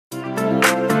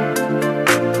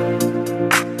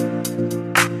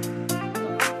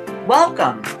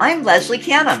Welcome. I'm Leslie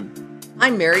Canham.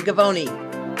 I'm Mary Gavoni.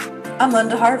 I'm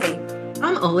Linda Harvey.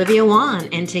 I'm Olivia Wan,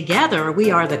 and together we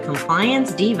are the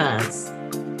Compliance Divas.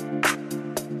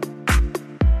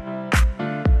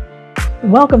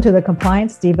 Welcome to the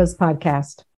Compliance Divas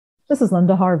podcast. This is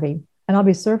Linda Harvey, and I'll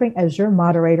be serving as your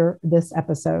moderator this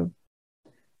episode.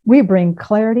 We bring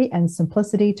clarity and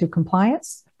simplicity to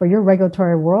compliance for your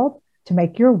regulatory world to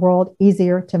make your world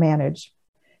easier to manage.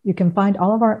 You can find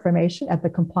all of our information at the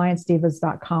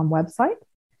compliancedivas.com website,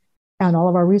 and all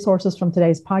of our resources from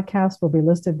today's podcast will be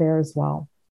listed there as well.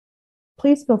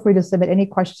 Please feel free to submit any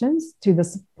questions to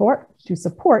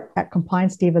support at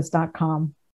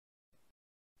compliancedivas.com.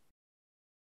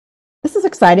 This is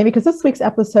exciting because this week's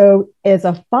episode is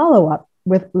a follow-up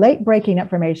with late-breaking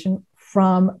information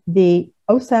from the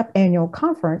OSAP annual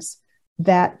conference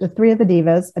that the three of the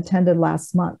divas attended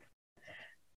last month.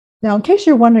 Now, in case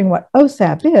you're wondering what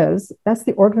OSAP is, that's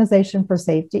the Organization for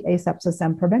Safety, Asepsis,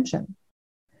 and Prevention.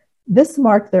 This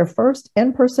marked their first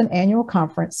in-person annual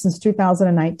conference since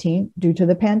 2019 due to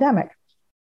the pandemic.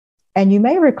 And you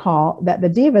may recall that the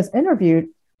divas interviewed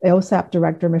the OSAP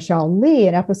director, Michelle Lee,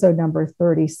 in episode number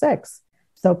 36.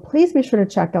 So please be sure to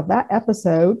check out that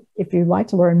episode if you'd like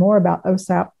to learn more about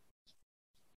OSAP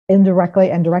indirectly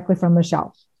and directly from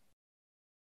Michelle.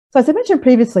 So as I mentioned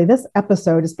previously, this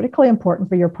episode is particularly important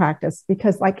for your practice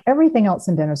because, like everything else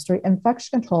in dentistry,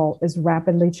 infection control is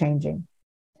rapidly changing.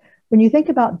 When you think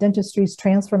about dentistry's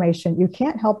transformation, you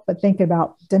can't help but think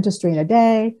about dentistry in a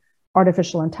day,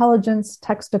 artificial intelligence,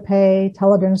 text-to-pay,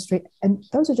 teledentistry, and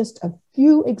those are just a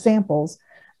few examples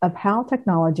of how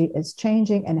technology is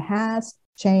changing and has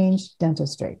changed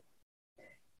dentistry.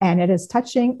 And it is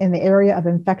touching in the area of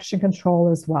infection control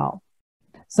as well.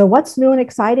 So what's new and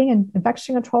exciting in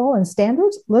infection control and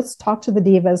standards? Let's talk to the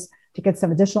divas to get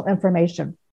some additional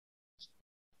information.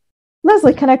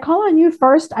 Leslie, can I call on you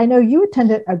first? I know you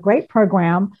attended a great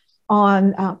program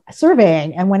on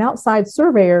surveying, and when outside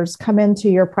surveyors come into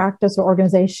your practice or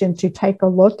organization to take a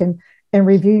look and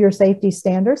review your safety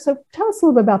standards. So tell us a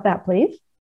little bit about that, please.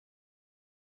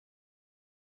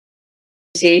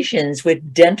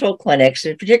 With dental clinics,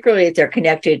 and particularly if they're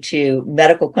connected to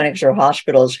medical clinics or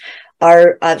hospitals,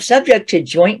 are subject to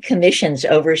joint commissions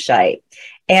oversight.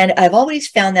 And I've always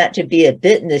found that to be a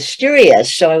bit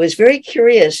mysterious. So I was very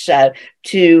curious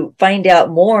to find out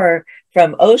more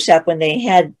from OSAP when they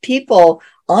had people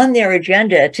on their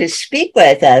agenda to speak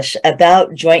with us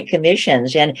about joint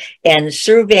commissions and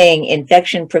surveying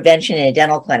infection prevention in a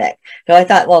dental clinic. So I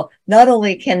thought, well, not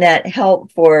only can that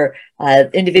help for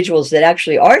individuals that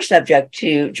actually are subject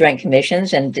to joint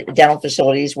commissions and dental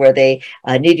facilities where they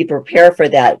need to prepare for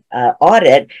that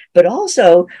audit, but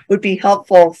also would be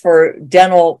helpful for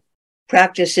dental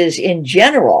practices in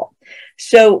general.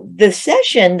 So the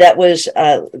session that was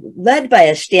led by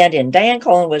a stand-in, Diane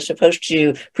Cullen was supposed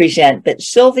to present, but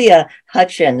Sylvia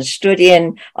Hutchins stood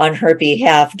in on her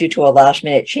behalf due to a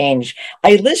last-minute change.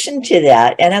 I listened to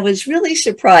that, and I was really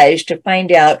surprised to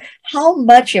find out how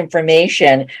much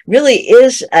information really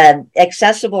is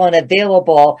accessible and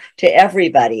available to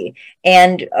everybody.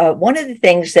 And one of the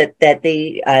things that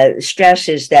they stress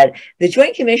is that the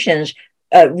Joint Commissions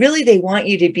really, they want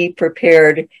you to be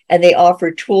prepared, and they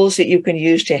offer tools that you can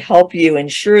use to help you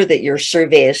ensure that your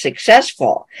survey is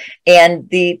successful. And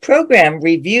the program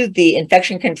reviewed the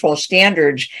infection control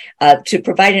standards to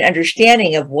provide an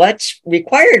understanding of what's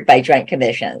required by joint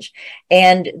commissions.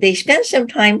 And they spent some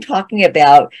time talking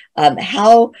about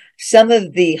how some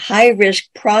of the high-risk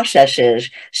processes,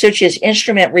 such as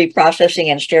instrument reprocessing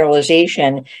and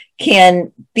sterilization,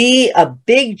 can be a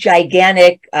big,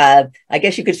 gigantic, I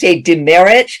guess you could say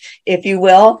demerit, if you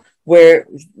will, where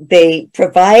they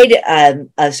provide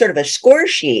a sort of a score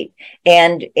sheet,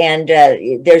 and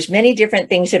there's many different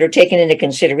things that are taken into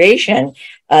consideration.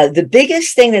 The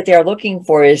biggest thing that they're looking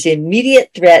for is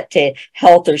immediate threat to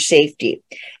health or safety.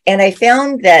 And I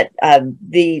found that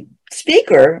the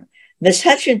speaker, Ms.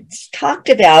 Hutchins, talked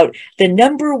about the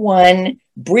number one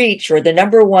breach or the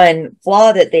number one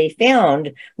flaw that they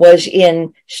found was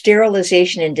in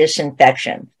sterilization and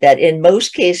disinfection, that in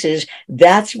most cases,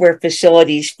 that's where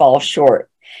facilities fall short.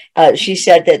 She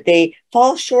said that they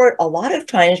fall short a lot of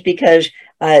times because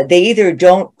they either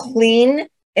don't clean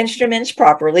instruments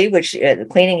properly, which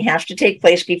cleaning has to take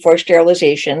place before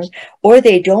sterilizations, or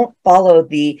they don't follow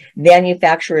the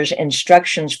manufacturer's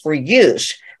instructions for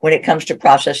use when it comes to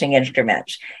processing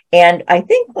instruments. And I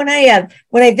think when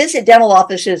I visit dental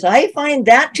offices, I find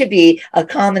that to be a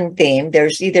common theme.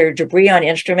 There's either debris on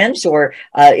instruments or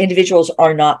individuals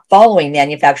are not following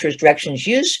manufacturer's directions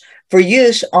used for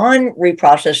use on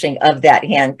reprocessing of that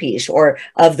handpiece or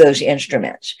of those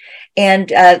instruments.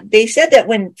 And they said that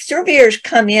when surveyors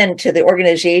come into the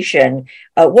organization,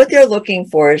 what they're looking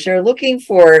for is they're looking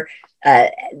for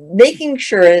making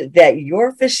sure that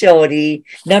your facility,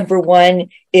 number one,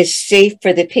 is safe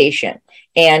for the patient.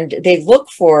 And they look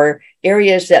for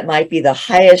areas that might be the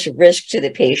highest risk to the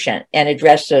patient and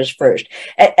address those first.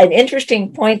 An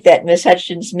interesting point that Ms.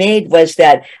 Hutchins made was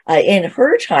that in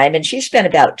her time, and she spent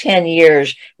about 10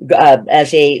 years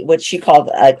as what she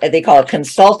called, they call a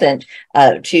consultant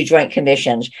to Joint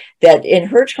Commissions, that in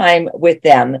her time with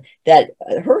them, that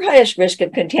her highest risk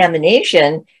of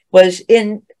contamination was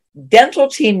in dental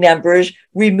team members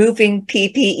removing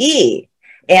PPE.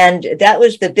 And that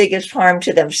was the biggest harm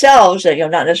to themselves,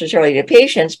 not necessarily to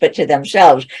patients, but to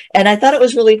themselves. And I thought it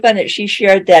was really fun that she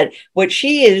shared that what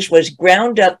she used was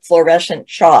ground up fluorescent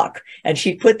chalk. And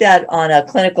she put that on a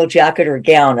clinical jacket or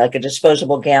gown, like a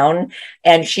disposable gown.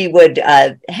 And she would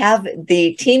have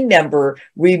the team member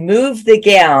remove the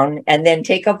gown and then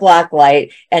take a black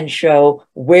light and show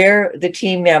where the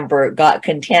team member got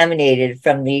contaminated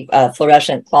from the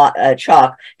fluorescent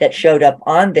chalk that showed up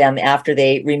on them after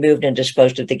they removed and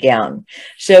disposed of the gown.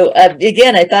 So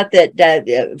again, I thought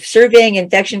that surveying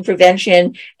infection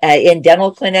prevention in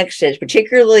dental clinics,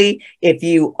 particularly if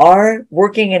you are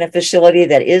working in a facility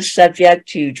that is subject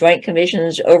to Joint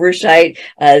Commission's oversight,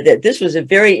 that this was a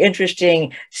very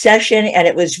interesting session, and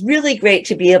it was really great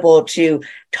to be able to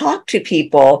talk to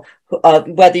people,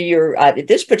 whether you're,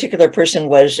 this particular person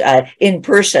was in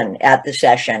person at the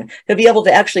session, to be able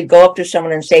to actually go up to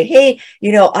someone and say, hey,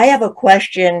 I have a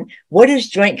question. What does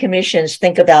Joint Commissions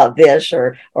think about this?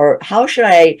 Or how should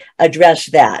I address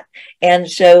that? And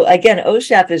so, again,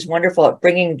 OSAP is wonderful at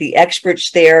bringing the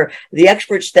experts there. The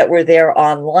experts that were there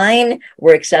online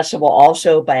were accessible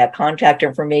also by a contact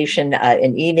information,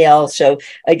 an email. So,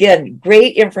 again,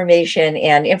 great information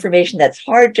and information that's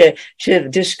hard to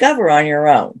discover on your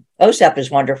own. OSAP is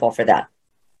wonderful for that.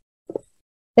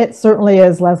 It certainly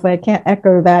is, Leslie. I can't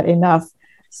echo that enough.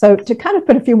 So to kind of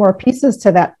put a few more pieces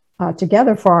to that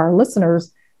together for our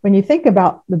listeners, when you think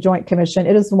about the Joint Commission,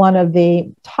 it is one of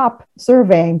the top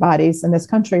surveying bodies in this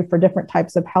country for different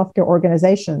types of healthcare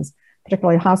organizations,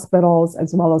 particularly hospitals,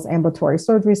 as well as ambulatory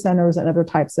surgery centers and other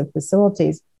types of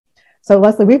facilities. So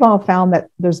Leslie, we've all found that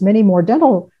there's many more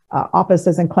dental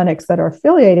offices and clinics that are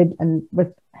affiliated and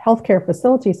with healthcare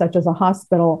facilities such as a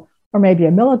hospital or maybe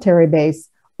a military base,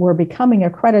 where becoming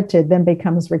accredited then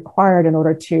becomes required in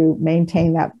order to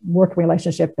maintain that work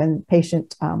relationship and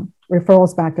patient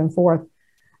referrals back and forth.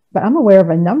 But I'm aware of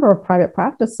a number of private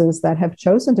practices that have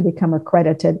chosen to become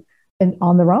accredited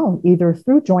on their own, either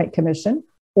through Joint Commission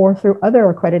or through other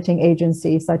accrediting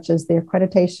agencies, such as the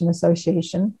Accreditation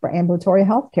Association for Ambulatory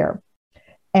Healthcare.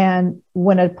 And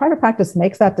when a private practice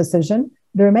makes that decision,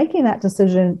 they're making that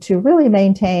decision to really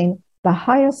maintain the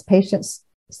highest patient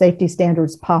safety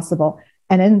standards possible.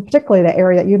 And in particularly the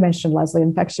area that you mentioned, Leslie,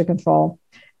 infection control.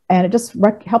 And it just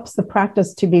helps the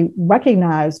practice to be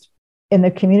recognized in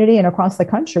the community and across the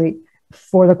country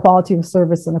for the quality of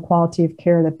service and the quality of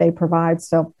care that they provide.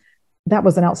 So that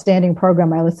was an outstanding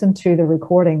program. I listened to the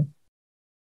recording.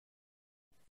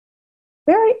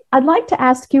 Barry, I'd like to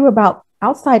ask you about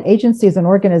outside agencies and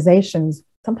organizations.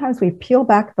 Sometimes we peel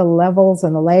back the levels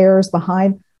and the layers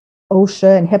behind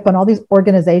OSHA and HIPAA and all these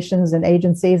organizations and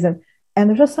agencies, and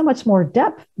there's just so much more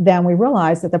depth than we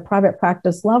realize at the private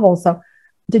practice level. So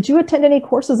did you attend any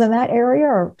courses in that area,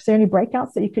 or is there any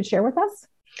breakouts that you could share with us?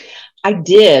 I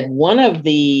did. One of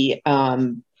the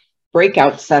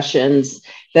breakout sessions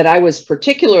that I was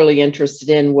particularly interested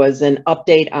in was an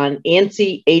update on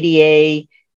ANSI, ADA,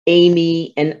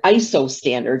 AMI, and ISO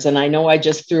standards. And I know I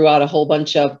just threw out a whole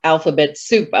bunch of alphabet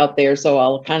soup out there, so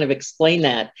I'll kind of explain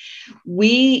that.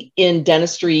 We in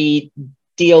dentistry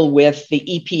deal with the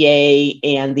EPA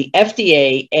and the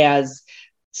FDA as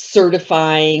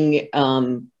certifying,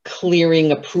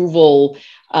 clearing approval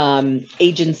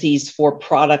agencies for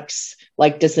products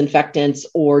like disinfectants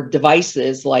or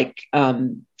devices like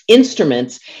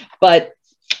instruments. But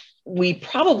we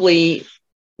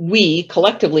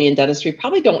collectively in dentistry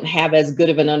probably don't have as good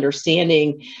of an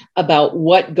understanding about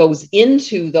what goes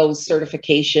into those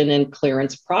certification and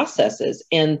clearance processes.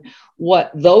 And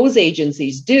what those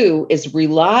agencies do is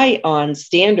rely on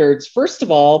standards, first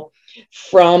of all,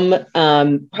 from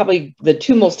probably the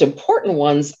two most important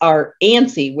ones are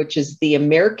ANSI, which is the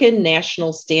American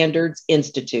National Standards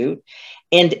Institute,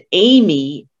 and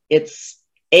AMI, it's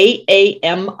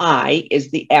AAMI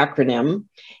is the acronym,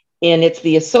 and it's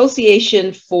the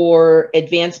Association for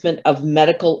Advancement of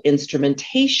Medical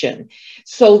Instrumentation.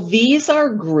 So these are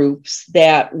groups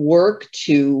that work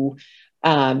to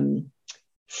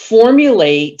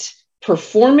formulate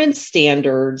performance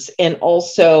standards and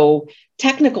also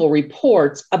technical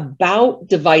reports about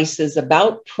devices,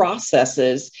 about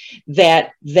processes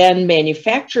that then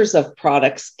manufacturers of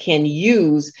products can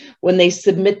use when they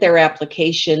submit their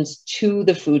applications to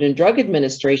the Food and Drug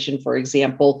Administration, for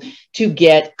example, to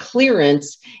get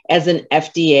clearance as an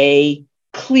FDA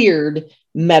cleared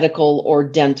medical or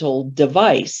dental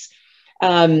device.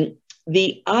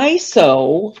 The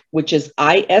ISO, which is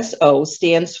ISO,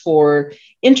 stands for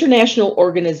International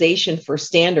Organization for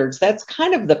Standards. That's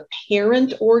kind of the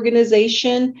parent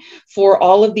organization for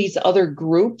all of these other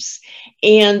groups.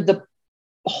 And the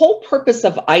whole purpose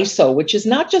of ISO, which is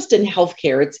not just in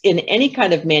healthcare, it's in any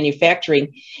kind of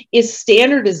manufacturing, is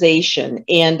standardization.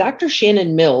 And Dr.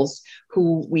 Shannon Mills,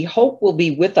 who we hope will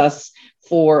be with us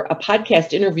for a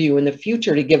podcast interview in the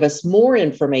future to give us more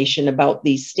information about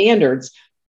these standards,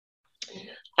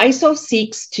 ISO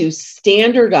seeks to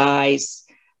standardize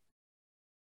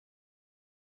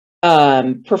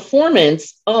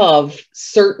performance of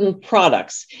certain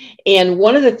products. And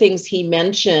one of the things he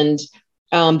mentioned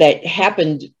that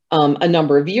happened a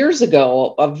number of years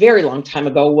ago, a very long time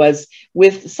ago, was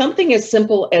with something as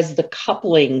simple as the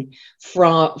coupling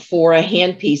for a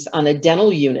handpiece on a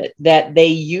dental unit, that they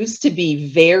used to be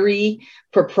very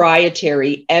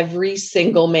proprietary. Every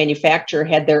single manufacturer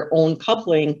had their own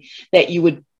coupling that you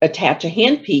would attach a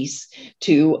handpiece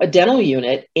to a dental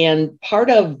unit. And part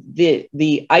of the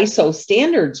ISO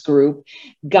standards group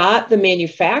got the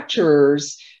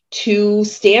manufacturers to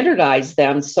standardize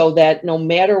them so that no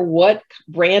matter what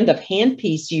brand of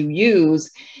handpiece you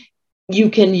use, you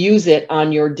can use it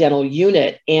on your dental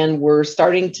unit. And we're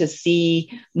starting to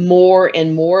see more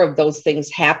and more of those things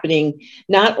happening,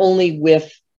 not only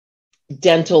with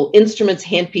dental instruments,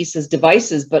 handpieces,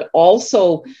 devices, but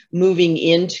also moving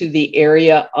into the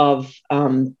area of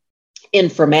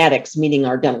informatics, meaning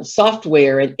our dental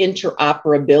software and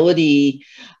interoperability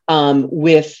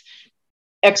with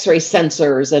X-ray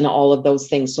sensors and all of those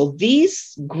things. So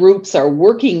these groups are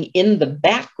working in the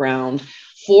background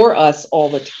for us all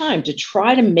the time to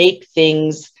try to make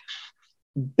things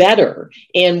better.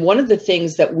 And one of the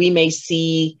things that we may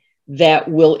see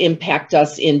that will impact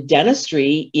us in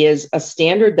dentistry is a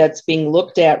standard that's being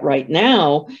looked at right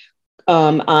now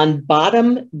on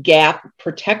bottom gap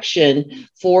protection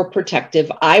for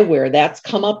protective eyewear. That's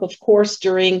come up, of course,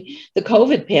 during the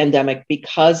COVID pandemic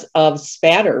because of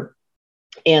spatter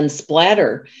and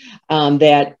splatter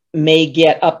that may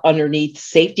get up underneath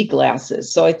safety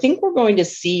glasses. So I think we're going to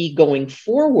see going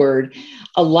forward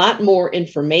a lot more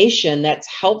information that's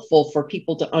helpful for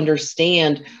people to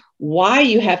understand why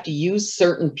you have to use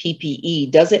certain PPE.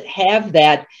 Does it have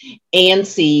that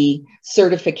ANSI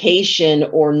certification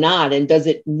or not? And does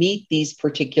it meet these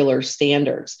particular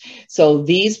standards? So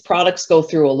these products go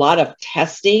through a lot of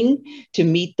testing to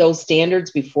meet those standards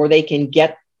before they can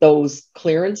get those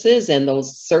clearances and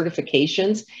those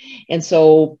certifications. And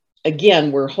so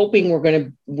again, we're hoping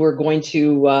we're going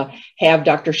to have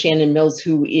Dr. Shannon Mills,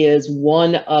 who is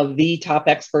one of the top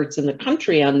experts in the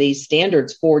country on these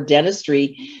standards for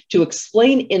dentistry, to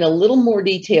explain in a little more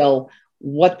detail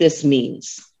what this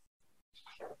means.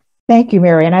 Thank you,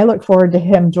 Mary. And I look forward to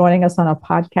him joining us on a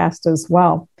podcast as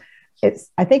well.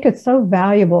 I think it's so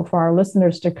valuable for our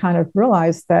listeners to kind of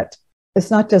realize that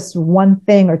it's not just one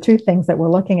thing or two things that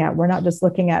we're looking at. We're not just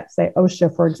looking at, say,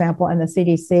 OSHA, for example, and the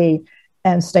CDC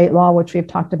and state law, which we've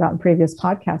talked about in previous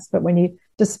podcasts. But when you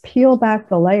just peel back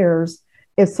the layers,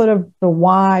 it's sort of the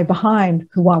why behind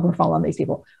why we're following these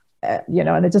people,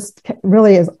 and it just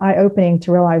really is eye-opening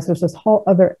to realize there's this whole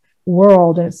other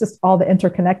world, and it's just all the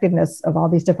interconnectedness of all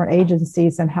these different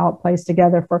agencies and how it plays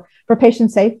together for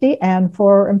patient safety and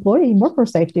for employee and worker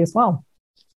safety as well.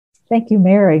 Thank you,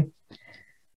 Mary.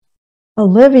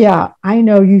 Olivia, I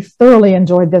know you thoroughly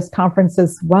enjoyed this conference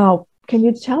as well. Can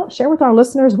you share with our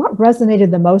listeners what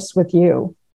resonated the most with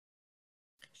you?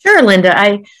 Sure, Linda.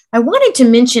 I wanted to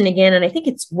mention again, and I think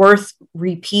it's worth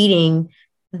repeating,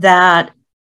 that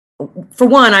for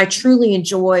one, I truly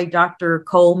enjoyed Dr.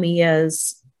 Cole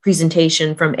Mia's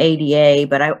presentation from ADA,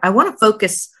 but I want to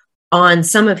focus on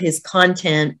some of his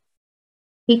content.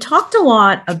 He talked a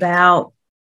lot about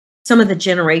some of the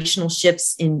generational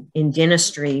shifts in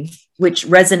dentistry, which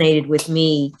resonated with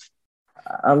me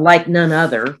like none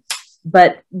other.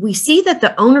 But we see that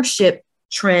the ownership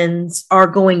trends are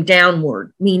going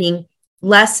downward, meaning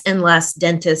less and less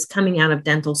dentists coming out of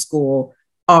dental school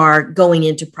are going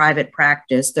into private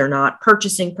practice. They're not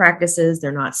purchasing practices.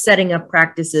 They're not setting up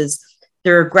practices.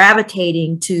 They're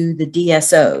gravitating to the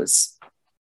DSOs.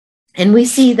 And we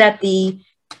see that the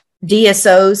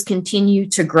DSOs continue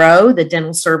to grow, the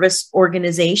dental service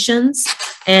organizations.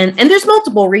 And there's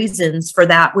multiple reasons for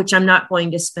that, which I'm not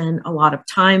going to spend a lot of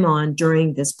time on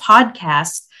during this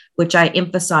podcast, which I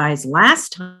emphasized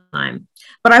last time.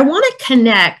 But I want to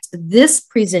connect this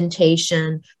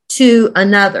presentation to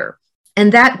another,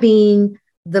 and that being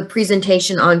the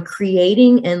presentation on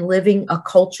creating and living a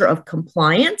culture of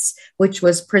compliance, which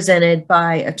was presented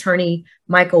by attorney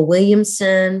Michael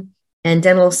Williamson and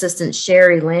dental assistant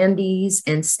Sherry Landis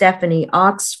and Stephanie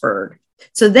Oxford.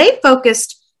 So they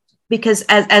focused, because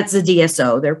as a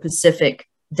DSO, they're Pacific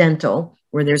Dental,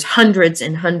 where there's hundreds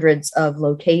and hundreds of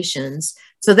locations.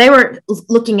 So they were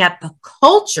looking at the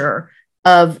culture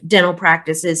of dental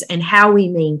practices and how we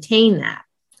maintain that.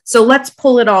 So let's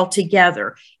pull it all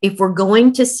together. If we're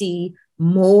going to see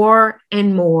more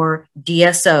and more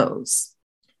DSOs,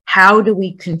 how do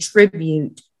we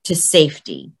contribute to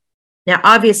safety? Now,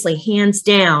 obviously, hands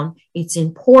down, it's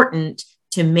important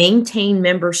to maintain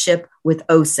membership with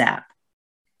OSAP.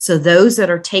 So those that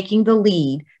are taking the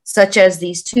lead, such as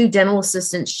these two dental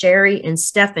assistants, Sherry and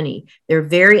Stephanie, they're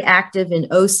very active in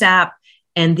OSAP.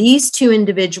 And these two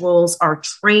individuals are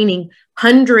training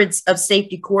hundreds of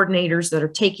safety coordinators that are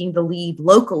taking the lead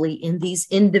locally in these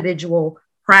individual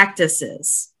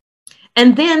practices.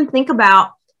 And then think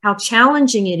about how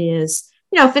challenging it is.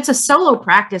 If it's a solo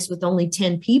practice with only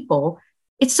 10 people,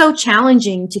 it's so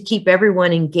challenging to keep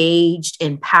everyone engaged,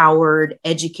 empowered,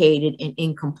 educated, and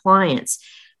in compliance.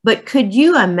 But could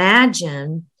you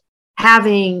imagine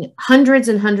having hundreds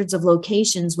and hundreds of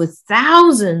locations with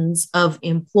thousands of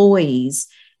employees,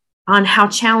 on how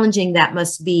challenging that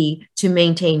must be to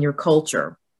maintain your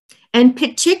culture? And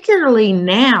particularly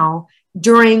now,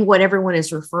 during what everyone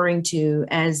is referring to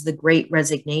as the Great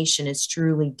Resignation, it's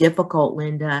truly difficult,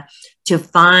 Linda, to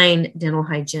find dental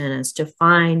hygienists, to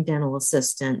find dental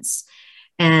assistants.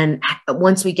 And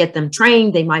once we get them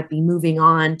trained, they might be moving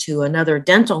on to another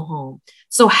dental home.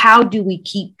 So how do we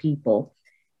keep people?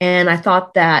 And I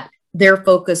thought that their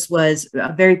focus was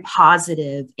very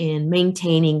positive in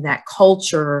maintaining that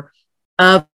culture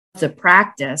of the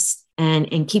practice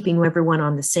and keeping everyone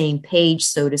on the same page,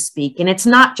 so to speak. And it's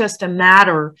not just a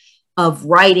matter of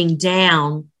writing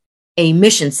down a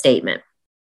mission statement.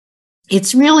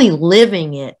 It's really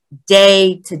living it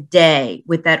day to day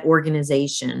with that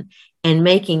organization and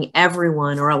making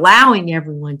everyone, or allowing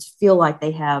everyone, to feel like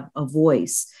they have a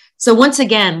voice. So once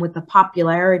again, with the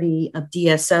popularity of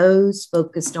DSOs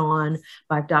focused on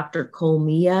by Dr.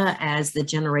 Colmia as the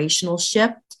generational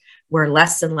shift, where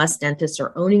less and less dentists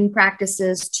are owning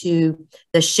practices, to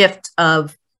the shift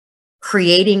of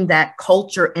creating that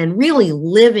culture and really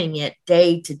living it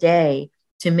day to day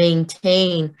to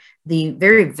maintain the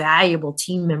very valuable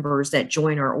team members that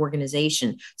join our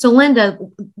organization. So Linda,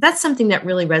 that's something that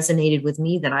really resonated with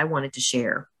me that I wanted to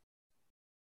share.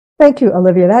 Thank you,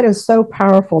 Olivia. That is so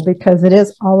powerful, because it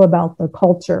is all about the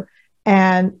culture.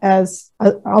 And as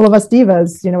all of us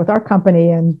divas, with our company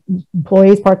and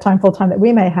employees, part-time, full-time, that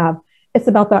we may have, it's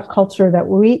about that culture that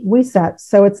we set.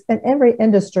 So it's in every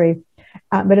industry,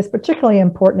 but it's particularly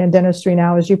important in dentistry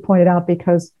now, as you pointed out,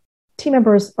 because team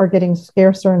members are getting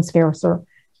scarcer and scarcer.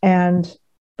 And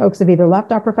folks have either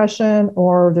left our profession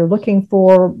or they're looking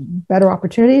for better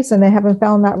opportunities, and they haven't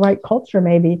found that right culture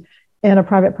maybe in a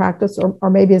private practice, or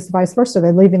maybe it's vice versa.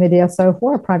 They're leaving the DSO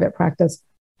for a private practice.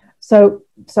 So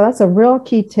that's a real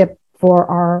key tip for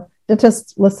our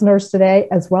dentist listeners today,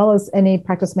 as well as any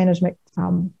practice management,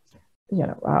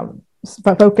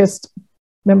 focused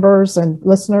members and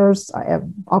listeners,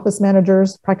 office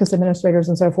managers, practice administrators,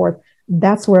 and so forth.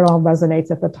 That's where it all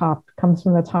resonates at the top, comes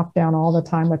from the top down all the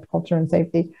time with culture and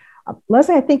safety.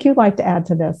 Leslie, I think you'd like to add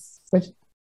to this.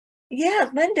 Yeah,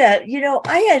 Linda,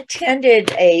 I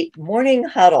attended a morning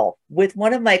huddle with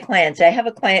one of my clients. I have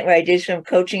a client where I do some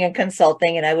coaching and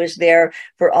consulting, and I was there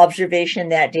for observation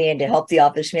that day and to help the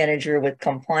office manager with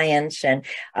compliance. And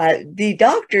the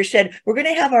doctor said, we're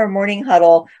going to have our morning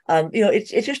huddle.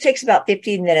 It just takes about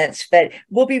 15 minutes, but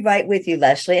we'll be right with you,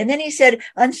 Leslie. And then he said,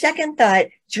 on second thought,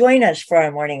 join us for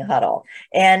our morning huddle.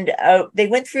 And they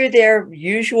went through their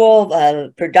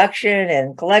usual production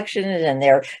and collections and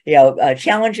their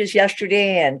challenges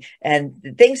yesterday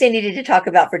and things they needed to talk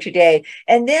about for today.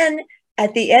 And then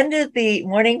at the end of the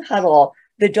morning huddle,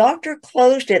 the doctor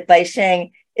closed it by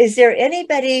saying, is there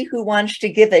anybody who wants to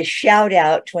give a shout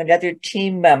out to another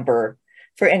team member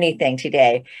for anything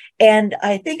today? And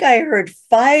I think I heard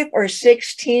 5 or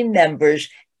 6 team members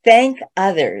thank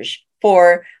others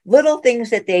for little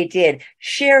things that they did.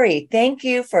 Sherry, thank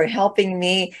you for helping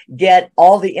me get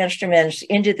all the instruments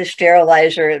into the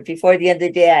sterilizer. Before the end of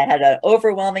the day, I had an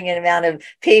overwhelming amount of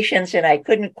patients and I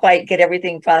couldn't quite get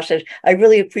everything processed. I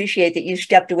really appreciate that you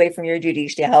stepped away from your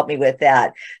duties to help me with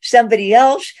that. Somebody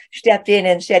else stepped in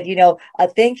and said,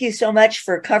 thank you so much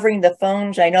for covering the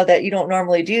phones. I know that you don't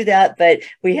normally do that, but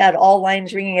we had all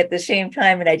lines ringing at the same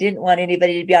time and I didn't want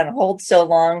anybody to be on hold so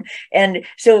long. And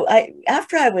so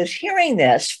after I was hearing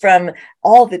this from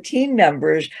all the team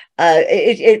members,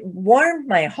 it warmed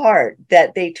my heart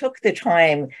that they took the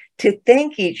time to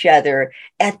thank each other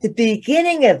at the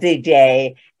beginning of the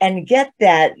day and get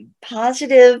that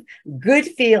positive, good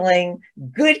feeling,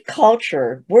 good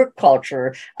culture, work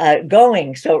culture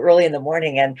going so early in the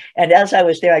morning. And as I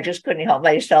was there, I just couldn't help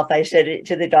myself. I said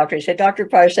to the doctor, I said, Dr.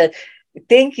 Parr said,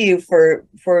 thank you for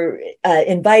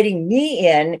inviting me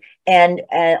in and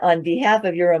on behalf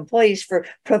of your employees for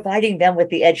providing them with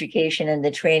the education and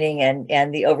the training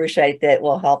and the oversight that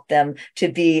will help them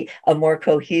to be a more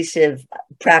cohesive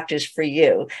practice for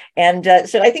you. And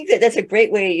so I think that's a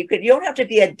great way. You don't have to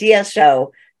be a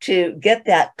DSO to get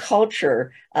that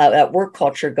culture, that work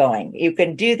culture going. You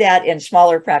can do that in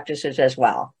smaller practices as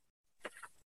well.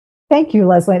 Thank you,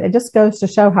 Leslie. It just goes to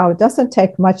show how it doesn't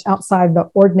take much outside the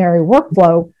ordinary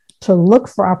workflow to look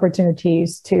for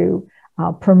opportunities to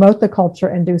promote the culture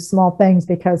and do small things,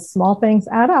 because small things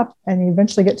add up and you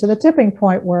eventually get to the tipping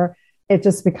point where it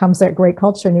just becomes that great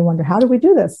culture and you wonder, how do we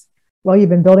do this? Well, you've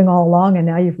been building all along and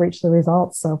now you've reached the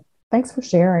results. So thanks for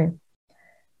sharing.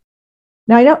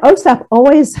 Now, I know OSAP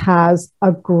always has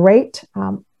a great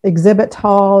exhibit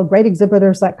hall, great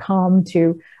exhibitors that come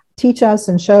to teach us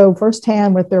and show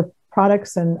firsthand with their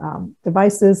products and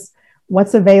devices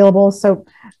what's available. So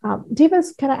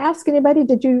Divas, can I ask anybody,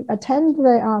 did you attend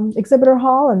the exhibitor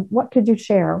hall and what could you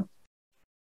share?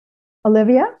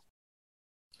 Olivia?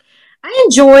 I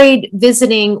enjoyed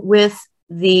visiting with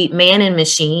the Man and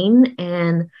Machine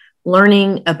and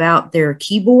learning about their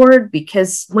keyboard,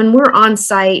 because when we're on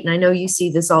site, and I know you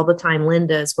see this all the time,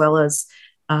 Linda, as well as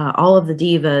all of the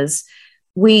divas,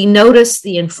 we notice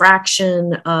the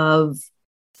infraction of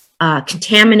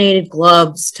contaminated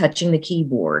gloves touching the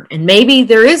keyboard. And maybe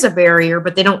there is a barrier,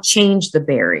 but they don't change the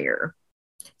barrier.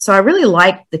 So I really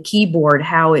like the keyboard,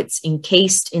 how it's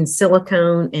encased in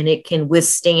silicone and it can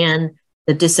withstand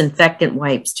the disinfectant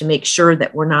wipes to make sure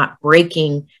that we're not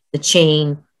breaking the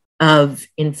chain of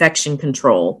infection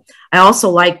control. I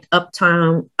also liked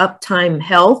Uptime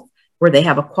Health, where they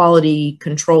have a quality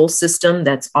control system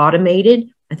that's automated.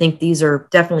 I think these are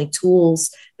definitely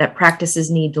tools that practices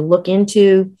need to look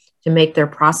into to make their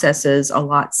processes a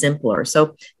lot simpler.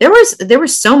 So there were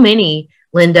so many,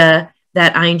 Linda,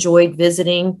 that I enjoyed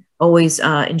visiting. Always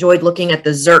enjoyed looking at the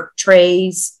Zerk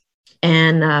trays,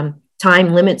 and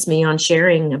time limits me on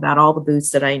sharing about all the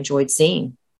booths that I enjoyed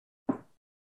seeing.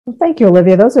 Well, thank you,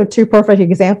 Olivia. Those are two perfect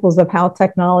examples of how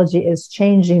technology is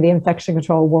changing the infection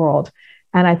control world.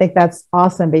 And I think that's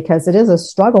awesome, because it is a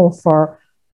struggle for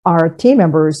our team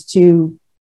members to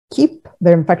keep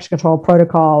their infection control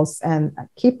protocols and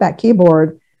keep that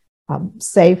keyboard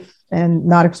safe and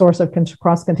not a source of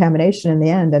cross-contamination in the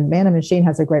end. And Man and Machine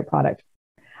has a great product.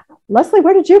 Leslie,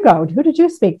 where did you go? Who did you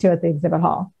speak to at the exhibit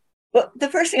hall? Well, the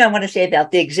first thing I want to say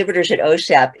about the exhibitors at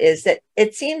OSAP is that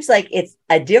it seems like it's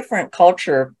a different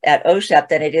culture at OSAP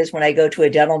than it is when I go to a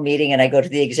dental meeting and I go to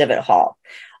the exhibit hall.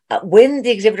 When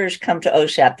the exhibitors come to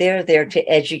OSAP, they're there to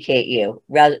educate you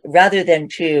rather than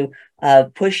to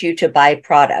push you to buy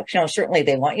products. Certainly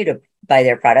they want you to buy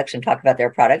their products and talk about their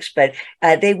products, but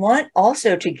they want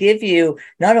also to give you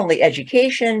not only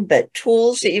education, but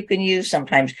tools that you can use,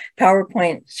 sometimes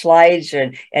PowerPoint slides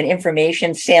and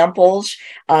information samples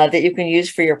that you can use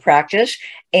for your practice.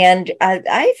 And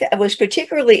I was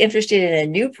particularly interested in a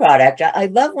new product. I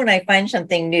love when I find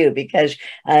something new, because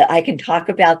I can talk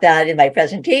about that in my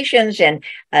presentations. And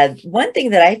one thing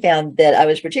that I found that I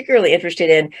was particularly interested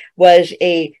in was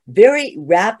a very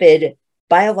rapid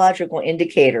biological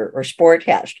indicator or spore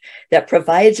test that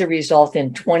provides a result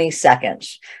in 20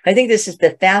 seconds. I think this is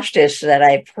the fastest that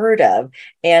I've heard of.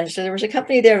 And so there was a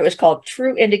company there, it was called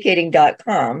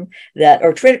trueindicating.com,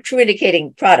 or True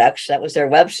Indicating Products, that was their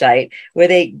website, where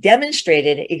they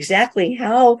demonstrated exactly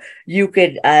how you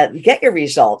could get your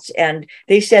results. And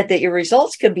they said that your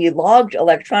results can be logged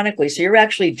electronically. So you're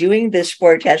actually doing this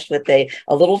spore test with a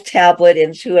little tablet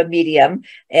into a medium,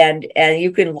 and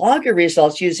you can log your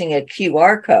results using a QR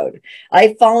QR code.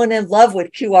 I've fallen in love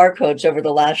with QR codes over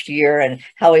the last year and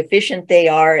how efficient they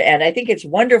are. And I think it's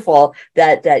wonderful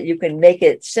that you can make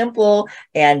it simple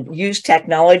and use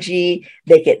technology,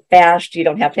 make it fast. You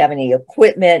don't have to have any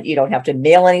equipment. You don't have to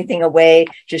mail anything away.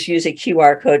 Just use a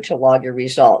QR code to log your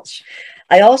results.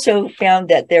 I also found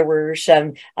that there were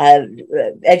some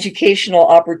educational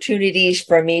opportunities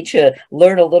for me to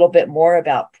learn a little bit more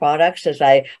about products as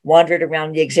I wandered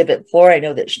around the exhibit floor. I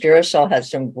know that Sтерicel has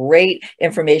some great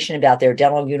information about their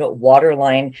dental unit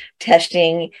waterline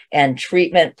testing and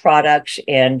treatment products.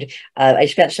 And I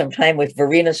spent some time with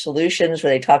Verena Solutions,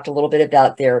 where they talked a little bit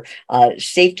about their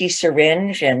safety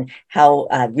syringe and how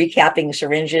recapping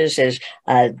syringes is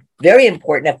very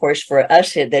important, of course, for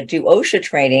us that do OSHA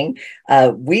training.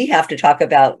 We have to talk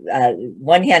about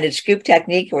one-handed scoop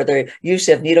technique or the use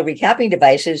of needle recapping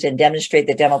devices and demonstrate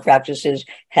that dental practices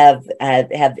have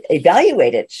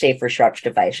evaluated safer sharps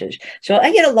devices. So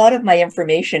I get a lot of my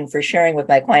information for sharing with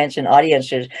my clients and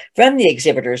audiences from the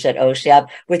exhibitors at OSAP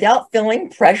without feeling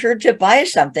pressured to buy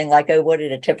something like I would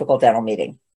at a typical dental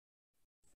meeting.